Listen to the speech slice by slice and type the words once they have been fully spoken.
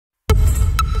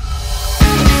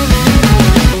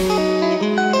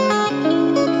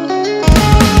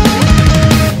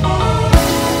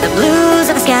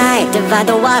divide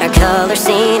the watercolor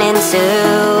scene in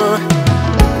two.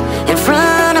 In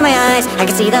front of my eyes, I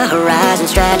can see the horizon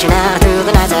stretching out through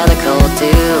the nights of the cold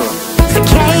dew.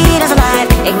 Cicadas alive,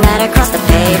 ignite across the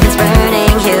pavement's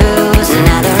burning hues.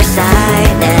 Neither a sigh,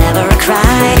 never a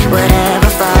cry would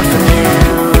ever fall from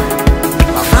you.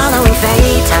 While following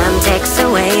fate, time ticks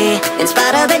away. In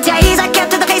spite of the days I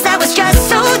kept to the pace that was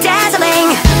just so dazzling.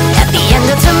 At the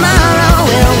end of tomorrow,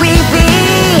 will we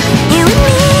be you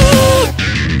and me?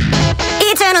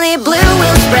 Eternally blue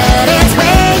will spread its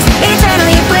wings.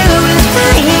 Eternally blue is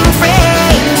flying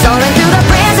free, soaring through the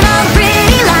brands and all the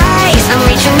pretty lights. I'm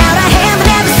reaching out a hand but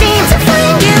never seem to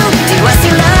find you. Do I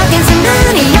see love dancing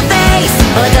under your face,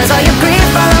 or does all your grief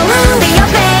follow only your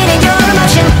pain and your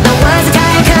emotion? The words are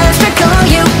tired curves to call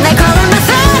you. They call them a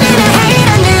thought and a hate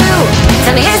anew.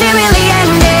 Tell me, is it really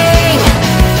ending?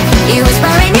 You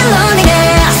whisper in your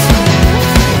loneliness.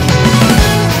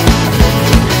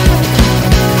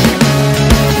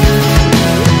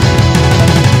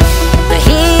 The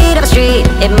heat of a street,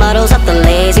 it muddles up the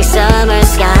lazy summer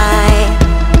sky.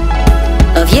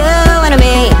 Of you and of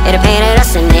me, it had painted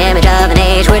us an image of an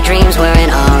age where dreams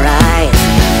weren't alright.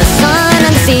 The sun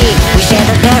and the sea, we shared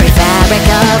the very fabric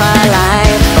of our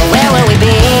life. But where will we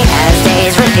be as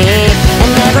days repeat,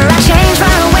 and never I change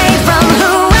far away from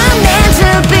who I'm meant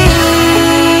to be?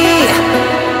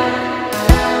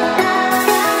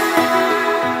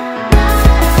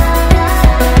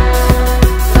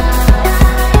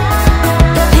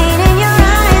 The pain in your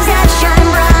eyes that shine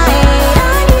bright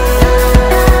on you,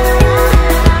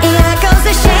 it echoes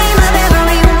the shame of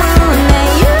every wound that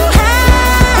you hide.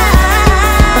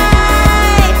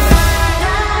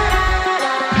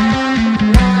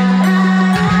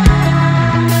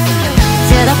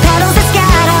 To the petals that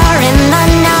scatter in the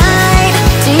night,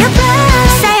 to your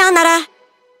breath, say on that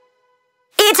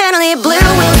eternally blue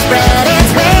will spread